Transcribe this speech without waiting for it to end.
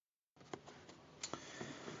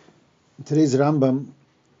Today's Rambam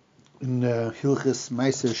in Hilchis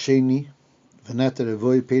Maaser Sheini, V'neter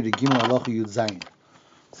Evoi Peri Gimel Halacha Yud Zayin.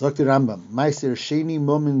 Sagt the Rambam, Maaser Sheini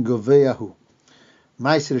Momen Goveyahu.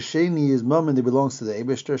 Maaser Sheini is moment that belongs to the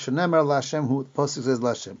Eibishter. Shenemar Lashem Hu. The pasuk says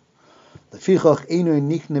Lashem. The Fichach Eino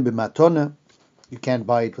Nikne B'matona. You can't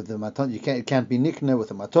buy it with the matona. It can't be nikne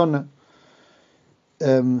with a matona.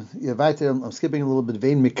 I'm skipping a little bit.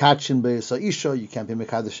 Vein mikachin be'isha. You can't be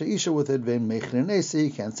mekadosh isha with it. Vein mechrin nese. You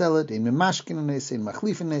can't sell it. In mashkin nese. In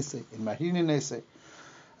machlifin nese. In mahin nese.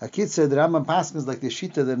 Akitzer the Rambam paskins like the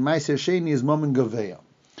shita that Maaser Sheini is momen goveya.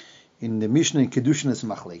 In the Mishnah in Kedushin is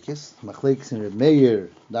machlekes. Machlekes in Reb Meir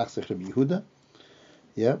dachsech Reb Yehuda.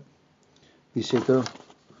 Yeah. Bisheto.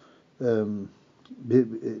 Reb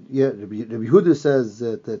Yehuda says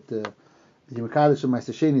that. He's mechalik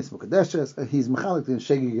in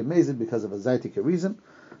shegi gemezid because of a zaytik reason,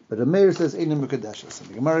 but the mayor says einim mekadeshes. And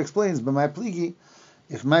the Gemara explains, "But my pligi,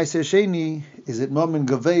 if Maaser Sheini is it momen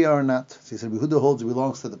gaveya or not?" So he said, "Yehuda holds it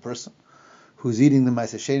belongs to the person who's eating the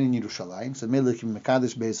Maaser Sheini in Yerushalayim." So melekim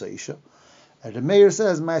mekadesh beisa isha. And the mayor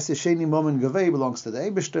says Maaser Sheini momen gaveya belongs to the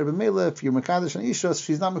Eibishter. But mele, if you're mekadesh and isha,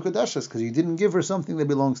 she's not mekadeshes because you didn't give her something that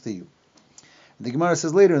belongs to you. And the Gemara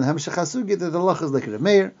says later in the Hamshach Hasugi that the lach is like the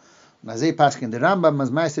mayor. Nazei Paskin the Rambam as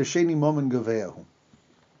Maaser Sheini momen goveyahu.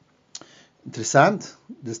 Interessant,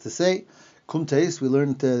 just to say, Kumteis, we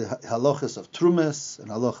learned the halachas of Trumas and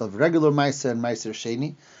halach of regular Maaser and Maaser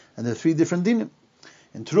Sheini, and there are three different dinim.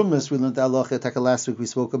 In Trumas, we learned the halacha, last week we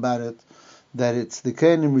spoke about it, that it's the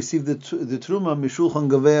Kohanim received the Truma mishulchan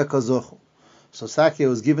goveya kazochu. So Sakya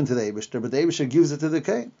was given to the Eibishter, but the Eibishter gives it to the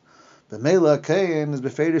Kohen. The Mela Kohen is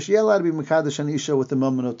beferish yelad to be mekadosh and isha with the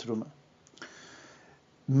moment of Truma.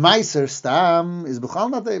 Maaser Stam is B'chal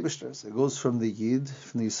not the Eibishter. It goes from the Yid,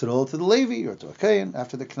 from the Yisrael to the Levi, or to a Kohen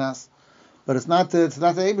after the Knas. But it's not the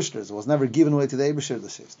Eibishter. It was never given away to the Eibishter, the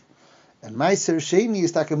system. And Maaser Sheini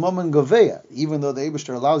is like a momen goveya, even though the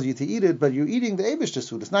Eibishter allows you to eat it, but you're eating the Eibishter's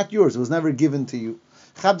food. It's not yours. It was never given to you.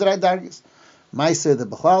 Chabdrai Dargis. Maaser, the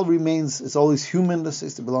B'chal remains, it's always human, the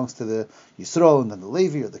system belongs to the Yisrael and then the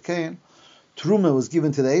Levi or the Kohen. Truma was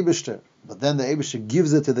given to the Eibishter, but then the Eibishter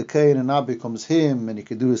gives it to the Kohen and now becomes him, and he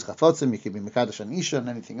could do his chafotzim, he could be mekadosh and isha and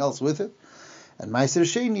anything else with it. And Maaser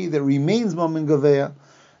Sheini, that remains momen goveya,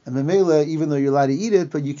 and memela, even though you're allowed to eat it,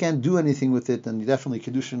 but you can't do anything with it, and definitely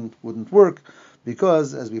kedushin wouldn't work,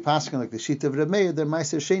 because as we pass like the shita of Reb Meir, they're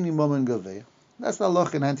Maaser Sheini momen goveya. That's the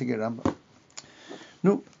halach in Hantige Rambam.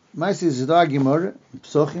 Nu, Maaser Zidar Gemara,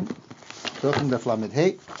 Psochim Daf Lamed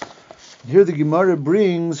Hey. Here the Gemara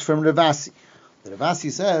brings from Ravasi. The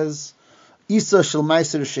Ravasi says, Isa shel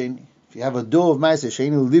Maaser Sheini. If you have a dough of Maaser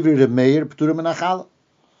Sheini, livri Reb Meir, p'tura min hachala.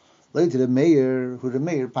 Later Reb Meir,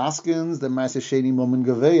 paskins, the Maaser Sheini momen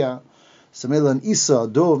goveya. Samela and Isa, a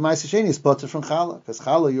dough of Maaser Sheini is potter from chala. Because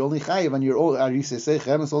chala, you only chayiv on your own, arisei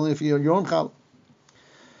seichem, it's only if you're on your own chala.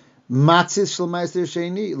 Matzis shel Maaser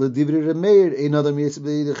Sheini, l'divri Reb Meir, ein adam yitzib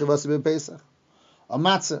l'chivasi ben Pesach. A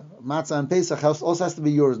matzah on Pesach also has to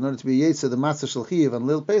be yours. In order to be Yetzer, the matzah shel Chiyav on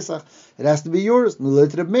Lil Pesach, it has to be yours.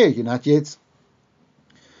 L'lit Reb Meir, you're not Yetzer.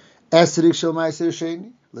 Esrik shel Maaser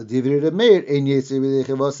Sheini, l'divri Reb Meir, ein Yetzer b'dei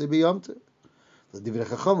chavasi b'yom tov. L'divri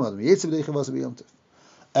Chacham, adam Yetzer b'dei chavasi b'yom tov.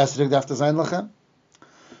 Esrik darf to sein lachem.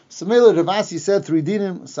 So Mele Ravasi said three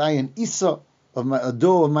dinim, say an Isa of a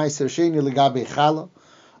dough of Maaser Sheini l'gabe chala,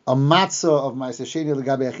 a matzah of Maaser Sheini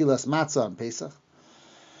l'gabe achilas matzah on Pesach.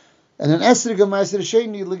 And an esrig of Maaser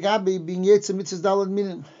Sheini legabe being yetzer mitzvahs dalad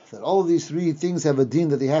minim. That all of these three things have a din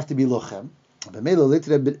that they have to be lochem. But mele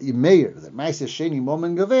later meir that Maaser Sheini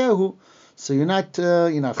momen gaveyahu. So you're not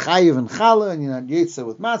chayiv and chala, and you're not yetzer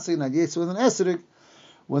with matzah, you're not yetzer with an esrig.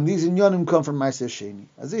 When these inyonim come from Maaser Sheini,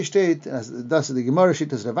 as they state, as das the Gemara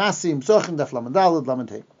shit as Ravasi Psochim Daf Lamed Daled Lamed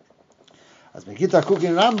Hey. As Mekita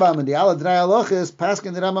cooking Rambam and the ala drei halachas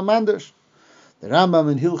paskin the Rambam Manders. The Rambam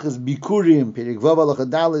in Hilchas Bikurim, Perek Vav Halacha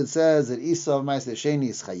Daled says that Isa of Maaser Sheini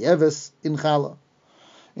is chayeves in chala.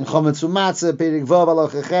 In Chometz Umatzah, Perek Vav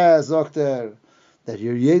Halacha Ches, Doctor, that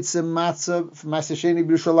you're Yetzer Matzah from Maaser Sheini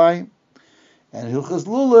B'Yerushalayim. And Hilchas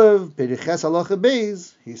Lulav, Perek Ches Halacha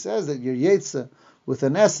Beis, he says that you're Yetzer with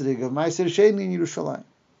an esrig of Maaser Sheini in Yerushalayim.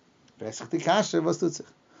 Pesach Tikasher, was tut sich.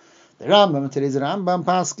 The Rambam, today's Rambam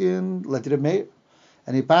Paskin, let it Meir.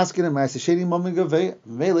 And he paskin and Maaser Sheini momen goveya,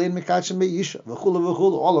 mele in mekachem be'isha,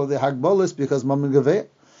 v'chulu, all of the hagbolis because momen goveya.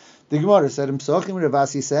 The Gemara said in Psochim,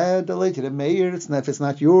 Ravasi said, the later Meir, if it's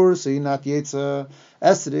not yours, so you're not yetzer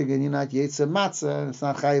esrig and you're not yetzer matzah, and it's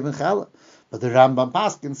not chayiv and chala. But the Rambam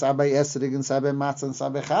paskin, sabay esrig and sabay matzah and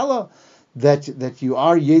sabay chala, that you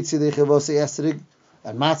are yetzer dechavose esrig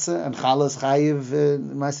and matzah and chala is chayiv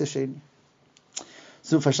Maaser Sheini.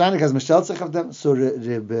 So wahrscheinlich as man stellt sich auf dem, so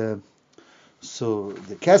So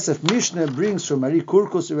the Kesef Mishnah brings from Ari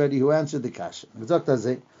Kurkus already, who answered the Kasha.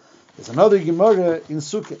 There's another Gemara in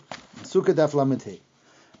Sukkot Daf Lamed Hey.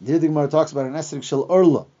 There the Gemara talks about an Esrik Shel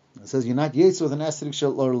Orla. It says you're not Yetz with an Esrik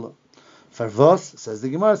Shel Orla. Farvos, says the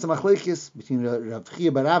Gemara, it's a machlekes between Rav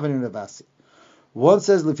Chia bar Avin and Rav Asi. One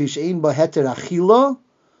says Lefish Ein Ba Heter Achila,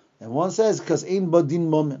 and one says because Ein Ba Din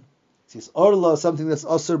Momen. It says Orla, something that's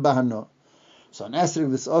Osir Bahano. So an Esrik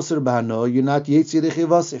that's Osir Bahano, you're not Yetz Yedei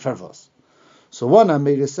Vos, Farvos. So one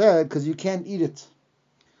Amir said because you can't eat it.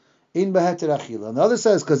 Ein Ba Heter Achila. And the other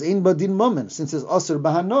says because Ein Ba Din Momen, since it's Osir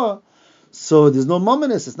Bahano, so there's no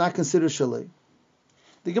momentus, it's not considered Shalei.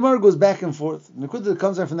 The Gemara goes back and forth. And the Kudah that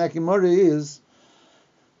comes out from that Gemara is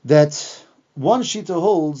that one Shita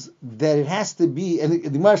holds that it has to be, and the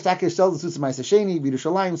Gemara Shtakesh tells us Maaser Sheini,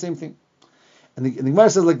 B'Yerushalayim, same thing. And the Gemara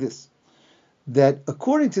says like this, that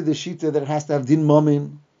according to the Shita that it has to have Din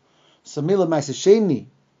Momin, Samila Maaser Sheini,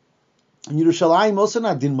 and Yerushalayim also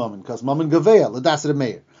not Din Momin, because Momin Gaveya, Ladas Reb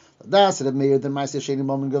Meir. Ladas Reb Meir, then Maaser Sheini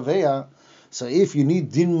Momin Gaveya. So if you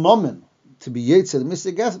need Din Momin to be Yetzer, the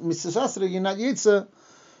Mr. Shastra, you're not Yetzer,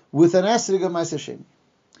 with an esrig of Maaser Sheini.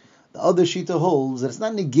 The other Shita holds that it's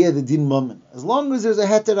not negir the din moment. As long as there's a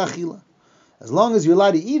heter achila, as long as you're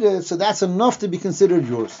allowed to eat it, so that's enough to be considered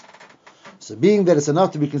yours. So being that it's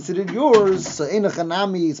enough to be considered yours, so enach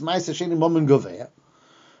hanami it's Maaser Sheini moment govea.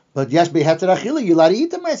 But yash be heter achila, you're allowed to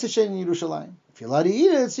eat the Maaser Sheini in Yerushalayim. If you're allowed to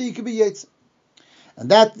eat it, so you could be yetz.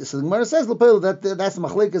 And that, so the Gemara says that's the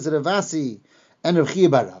machlekes of Rav Asi and Rav Chia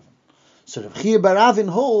bar Avin. So Rav Chia bar Avin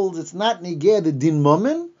holds it's not negir the din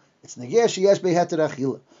moment. It's negeh sheyesh beheter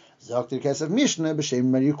achila. Zokter Kesef Mishnah b'shem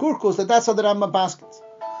Mari Kurkus. That's how the Rambam paskins.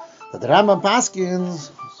 That the Rambam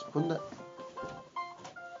paskins.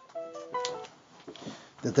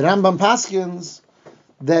 That the Rambam paskins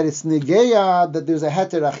that it's negeya that there's a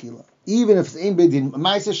heter achila, even if it's ein bedin.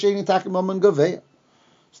 Maaser Sheini takim momen gaveya.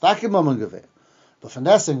 It's takim momen gaveya. But from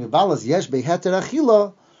that saying balas yesh beheter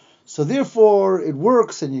achila, so therefore it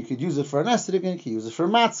works, and you could use it for an esrog, and you could use it for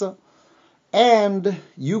matzah. And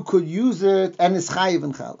you could use it, and it's chayiv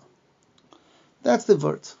and chala. That's the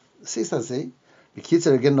word. Sisazei.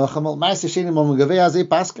 B'kitzer again nochamal. Maaser Sheini momen gaveya azei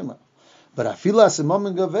paskana. But afila as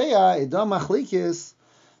momen gaveya edam achlikis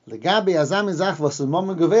legabe azam izach vas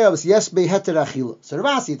momen gaveya was yes beheter achila. So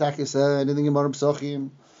Rav Asi takis said in the Gemara Psochim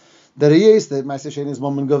that he is that Maaser Sheini is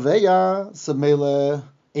momen gaveya. So mele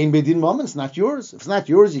ein bedin momen. It's not yours. If it's not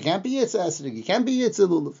yours, you can't be yitzah esrig. You can't be yitzah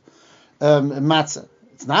lulav matzah.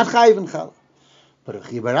 It's not chayiv and chala. But Rav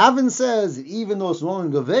Chia bar Avin says that even though it's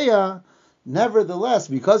momen gaveya, nevertheless,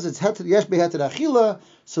 because it's yesh beheter achila,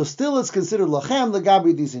 so still it's considered lachem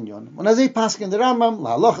legabi dizinyon. When I say paskin the Rambam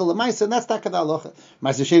la halacha lemaisa, that's takad halacha.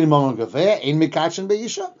 Maaser Sheini momen gaveya ein mikachin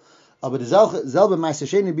beisha, aber selbe Maaser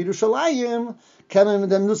Sheini b'Yerushalayim kamen mit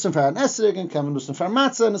dem nutzen for an esrog and kamen nutzen for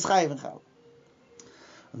matzah and it's chayiv and chal.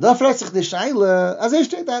 And da fragt sich die Shaila, as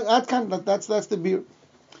steht that's the beer.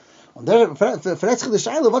 And there fragt sich die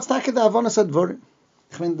Shaila, what's takad avonas advorim?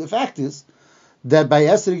 I mean, the fact is that by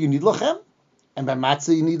esrog you need lachem, and by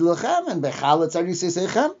matzah you need lachem, and by chal it's already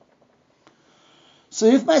sechem. So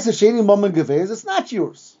if Maaser Sheini momen gaveya, it's not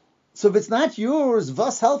yours. So if it's not yours,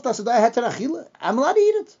 was helft das da heter achila? I'm allowed to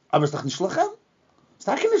eat it. Aber it's doch nicht lachem. It's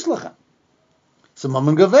not nicht lachem. So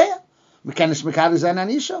momen gaveya, we can nicht mekar sein an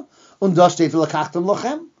isha, und da steht lekachtem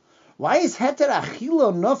lachem. Why is heter achila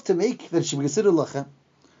enough to make that it should be considered lachem?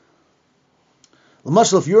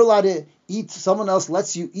 L'mashal, if you're allowed to eat, someone else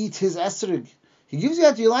lets you eat his esrog. He gives you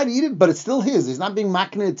that you're allowed to eat it, but it's still his. He's not being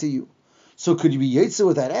makneh to you. So could you be yetzer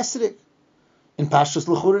with that esrog? In pashtus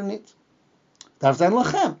l'churinit? Darf sein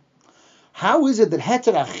lachem. How is it that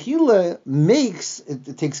heter achila makes,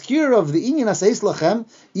 it takes care of the inyan asayis lachem,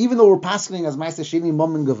 even though we're passing as Maaser Sheini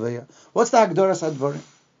momen gaveya? What's the hagdoras advarim?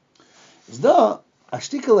 Is da a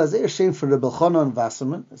shtikel azeh shem for the Belchanan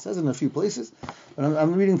Wasserman? It says in a few places, but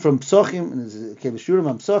I'm reading from Psochim, and it's Keveshurim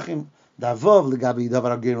and Psochim, Davov legabi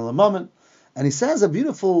davar agenu lemomen, and he says a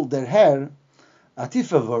beautiful derher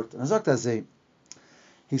atifa vort. And sagt azeh,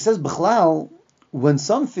 he says b'chlal when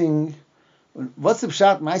something. What's the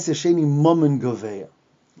pshat Maaser Sheini momen gaveya?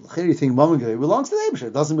 L'chir you think momen gaveya belongs to the Eibusher.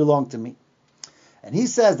 It doesn't belong to me. And he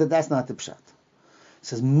says that that's not the pshat. He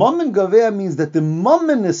says momen gaveya means that the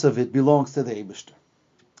momenness of it belongs to the Eibusher.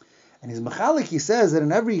 And his mechalik, he says that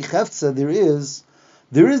in every cheftza there is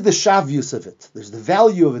the shavyus of it. There's the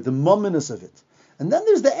value of it, the momenness of it. And then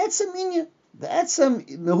there's the etzem inya. The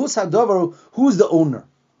etzem mehus hadavar, who's the owner.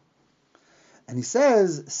 And he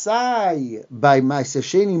says, sai by Maaser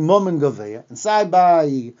Sheini momen gaveya, and sai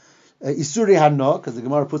by Isuri Hano, because the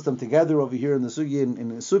Gemara puts them together over here in the Sugi, in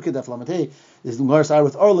the Sukkah Daf Lamed Hey, is the Gemara started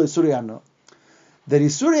with Orla Isuri Hano. That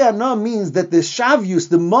Isuri Hana means that the Shavius,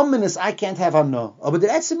 the Mominus, I can't have Hana. But the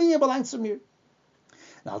Etzem belongs to me.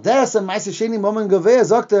 Now there's a Maaser Sheini Momen Gaveh,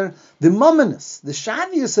 Zokter, the Mominus, the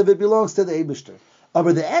Shavius of it belongs to the Eibishter.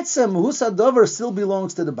 But the Etzem, Husadover, still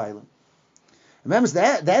belongs to the Bailam. Remember,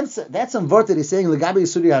 that's some word that he's saying, Legabi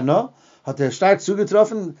Isuri Hana, hat stark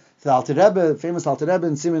zugetroffen, the Alter Rebbe, famous Alter Rebbe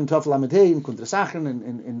in Simen Tov Lamed Hey, in Kuntrasachin,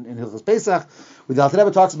 in Hilchos Pesach, where the Alter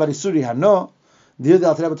Rebbe talks about Isuri Hana. The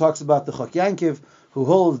Alter Rebbe talks about the Chok Yankiv, who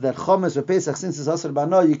holds that Chomes or Pesach, since it's Asr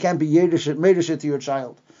Bano, you can't be Yedish to your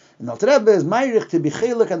child. And the Alter Rebbe is Mayrich to be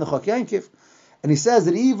Chelik and the Chok Yankiv, and he says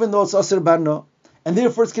that even though it's Asr Bano, and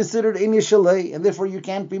therefore it's considered Ein Yishalei, and therefore you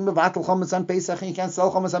can't be Mevatel Chomes on Pesach, and you can't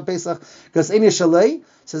sell Chomes on Pesach, because Ein Yishalei,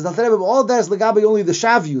 says the Alter Rebbe, all that is Legabi only the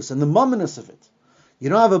Shavius and the Mominus of it. You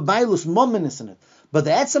don't have a Bailus Mominus in it. But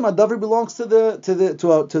the Etzem Adavar belongs to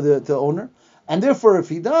the owner, and therefore if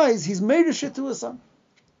he dies, he's made a shit to his son.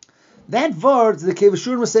 That word, the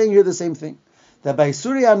Kevashur was saying here the same thing. That by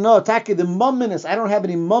Isuri Hana, Taki, the Mominus, I don't have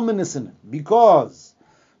any Mominus in it. Because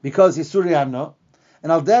Isuri Hana.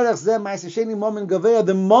 And Al Derech Zeh, Maaser Sheini Momen Gaveh,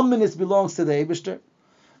 the Mominus belongs to the Eibishter.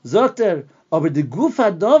 Zokter, aber the Guf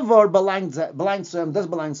HaDavar belongs to him, does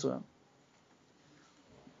belong to him.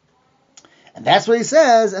 And that's what he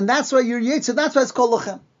says, and that's why you're Yitzhak, that's why it's called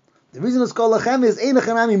Lachem. The reason it's called Lachem is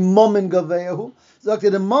Einachanami Momen Gaveyahu. Zokter,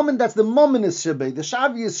 the moment, that's the Mominus Shabbat, the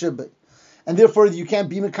Shavius Shabbat. And therefore you can't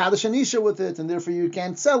be Mekadosh Anisha with it, and therefore you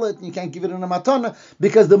can't sell it, and you can't give it in a matana,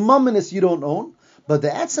 because the Mominus you don't own. But the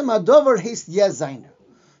Etzem Adover haste Yezainer.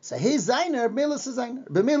 So his Zainer, Bemelis is Zainer.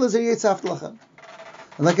 Bemelis are Yitzhak Lachem.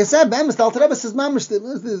 And like I said, Be'emes, the Alter Rebbe says, Mamish, the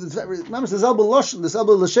Zelbel Loshen, the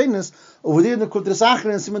Zelbel Lashenis, over there in the Kultrasachar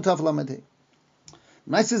and Simen Tov Lamed Hey.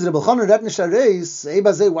 My says, Rebbe Choner, that Nishareis,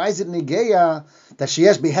 Ebazeh, why is it Negeya that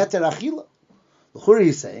Sheyesh Beheter Achila? The Churi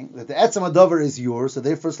is saying that the Etzem Adover is yours, so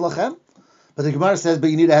therefore it's Lachem. But the Gemara says,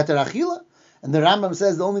 but you need a Heter Achila. And the Rambam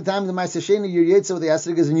says the only time the Maaser Sheini you're Yetzah with the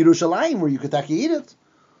Esrog is in Yerushalayim, where you could taki eat it.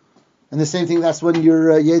 And the same thing, that's when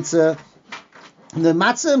you're Yetzah. And the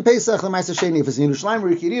Matzah and Pesach, the Maaser Sheini, if it's in Yerushalayim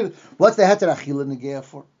where you can eat it, what's the Heter Achila Negeya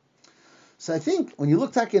for? So I think when you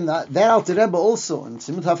look back in that Alter Rebbe also, in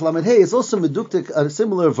Simen Tov Lamed Hey, it's also meduktik a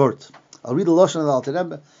similar vert. I'll read the Lashon of the Alter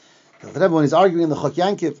Rebbe. The Alter Rebbe, when he's arguing in the Chok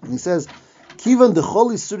Yankiv, and he says, Kivan de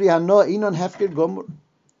Choli Suri Hano Inon Hefker Gomor.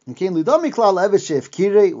 And Kain Lidomi Klal Evesh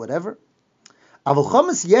Kirei, whatever. Aval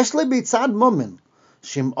Chomes Yeshle Beitzad Momen.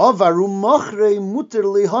 Shim Ovaru Mochrei Muter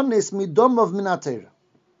Lihonis Midomov Minater.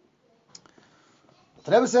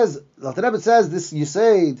 The Alter Rebbe says this. You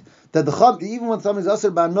say that the Chom, even when somebody's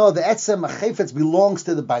Asr Bano, the Etzem Achefetz belongs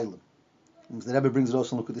to the Bailam. The Rebbe brings it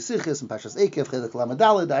also in Lukut Sichis and Pashas Ekev, Chedek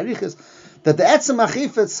Lamadale, the Arichis, that the Etzem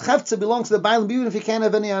Achefetz Chefetz belongs to the Bailam, even if he can't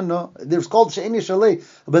have any Ano. There's called Sheini Shalei,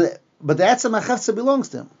 but the Etzem Achefetz belongs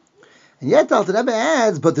to him. And yet the Alter Rebbe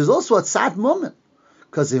adds, but there's also a tzad moment,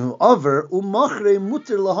 because if over umachrei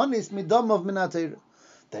muter lahanis midam of minater,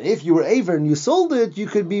 that if you were aver and you sold it, you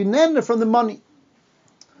could be nen from the money.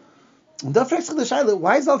 And why does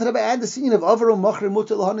the Alter Rebbe add the scene of over umachrei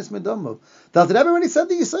muter lahanis midam of? The Alter Rebbe already said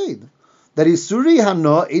the Yisaid that Isuri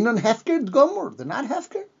Hana inon hefker gomor. They're not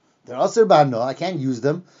hefker. They're aser b'hana. I can't use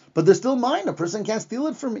them, but they're still mine. A person can't steal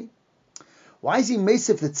it from me. Why is he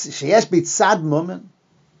meisif that sheyesh beitzad moment?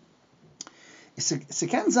 It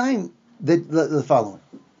can sein that the following.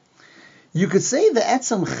 You could say the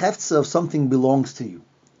etzem cheftza of something belongs to you,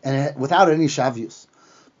 and without any shavius.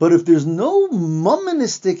 But if there's no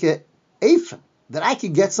momenistic eifem that I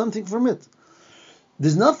could get something from it,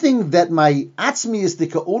 there's nothing that my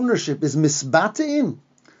atzmiyistic ownership is misbate in,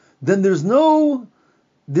 then there's no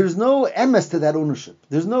emes to that ownership.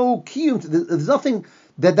 There's no kiyum. There's nothing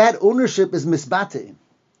that ownership is misbate in.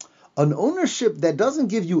 An ownership that doesn't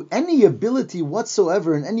give you any ability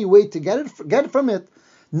whatsoever in any way to get it from it,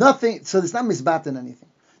 nothing. So it's not misbat in anything.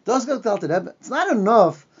 It's not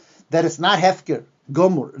enough that it's not hefker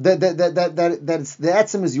gomor, that it's, the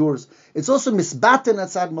etzem is yours. It's also misbat in that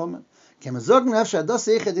sad moment. From the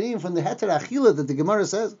heter achila that the Gemara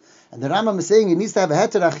says, and the Rambam is saying it needs to have a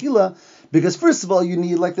heter achila because first of all you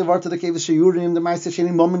need like the vart of the kevis sheyurim, the Maaser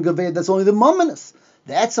Sheini moment gaveh. That's only the mominus.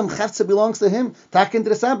 The etzem chefza belongs to him. Tak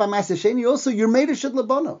interesant by Maaser Sheini also you're made a shit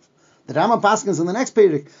lebanov. The Rambam paskins in the next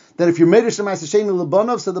page that if you're made a shit Maaser Sheini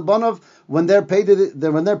lebanov, so the banov when they're paid to the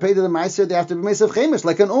Maaser they have to be made of chemish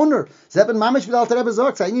like an owner. Zeben mamish v'al Alter Rebbe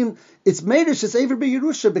zok. It's made a shit ever be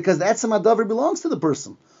Yerusha because the etzem adavar belongs to the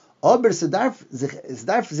person. Aber es darf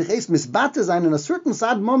sich erst misbate sein in a certain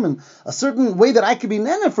sad moment, a certain way that I could be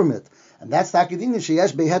nene from it. And that's the akadin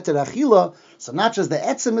sheyesh beheter achila. So not just the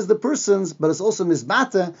etzem is the person's, but it's also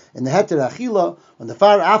misbate in the heter achila. When the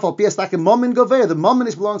far afal pias like a moment gover, the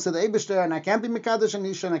moment belongs to the Eibishter, and I can't be mekadosh and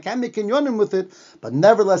isha, and I can't be kinyonim with it. But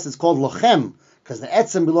nevertheless, it's called lochem because the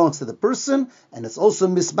etzem belongs to the person, and it's also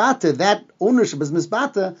misbate. That ownership is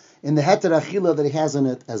misbate in the heter achila that he has in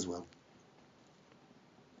it as well.